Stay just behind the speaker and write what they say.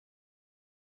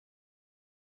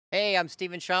Hey, I'm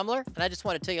Steven Schaumler, and I just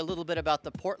want to tell you a little bit about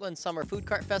the Portland Summer Food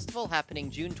Cart Festival happening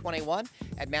June 21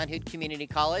 at Mount Hood Community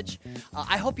College.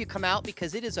 I hope you come out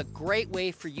because it is a great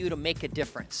way for you to make a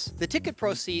difference. The ticket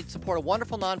proceeds support a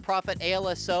wonderful nonprofit,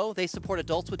 ALSO. They support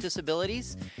adults with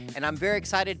disabilities, and I'm very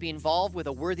excited to be involved with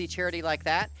a worthy charity like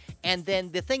that. And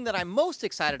then the thing that I'm most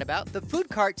excited about, the food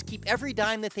carts keep every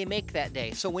dime that they make that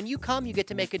day. So when you come, you get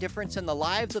to make a difference in the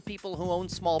lives of people who own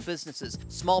small businesses.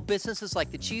 Small businesses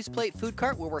like the Cheese Plate Food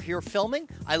Cart, where we're here filming.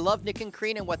 I love Nick and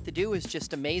Karina, and what they do is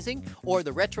just amazing. Or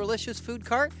the Retrolicious Food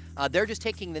Cart. They're just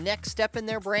taking the next step in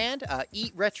their brand,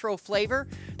 Eat Retro Flavor.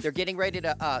 They're getting ready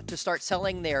to start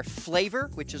selling their flavor,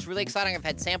 which is really exciting. I've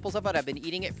had samples of it. I've been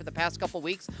eating it for the past couple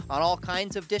weeks on all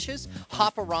kinds of dishes.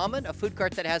 Hoppa Ramen, a food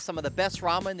cart that has some of the best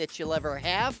ramen that you'll ever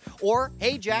have. Or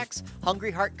Hey Jack's Hungry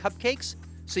Heart Cupcakes.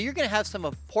 So you're going to have some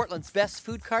of Portland's best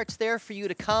food carts there for you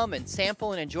to come and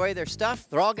sample and enjoy their stuff.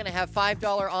 They're all going to have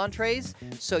 $5 entrees,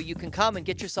 so you can come and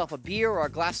get yourself a beer or a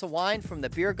glass of wine from the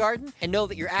beer garden and know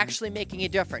that you're actually making a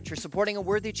difference. You're supporting a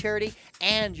worthy charity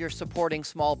and you're supporting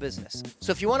small business.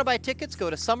 So if you want to buy tickets, go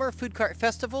to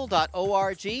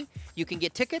summerfoodcartfestival.org. You can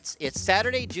get tickets. It's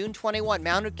Saturday, June 21,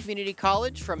 Mount Hood Community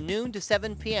College from noon to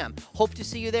 7 p.m. Hope to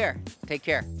see you there. Take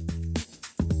care.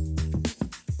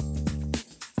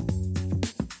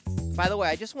 By the way,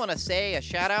 I just want to say a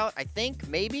shout out, I think,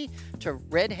 maybe, to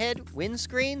Redhead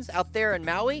Windscreens out there in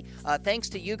Maui. Thanks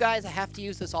to you guys, I have to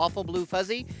use this awful blue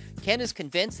fuzzy. Ken is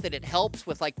convinced that it helps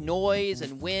with like noise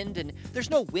and wind, and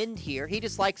there's no wind here. He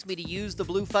just likes me to use the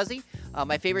blue fuzzy.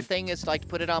 My favorite thing is to like to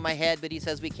put it on my head, but he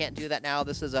says we can't do that now.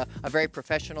 This is a very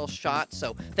professional shot.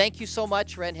 So thank you so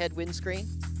much, Redhead Windscreen.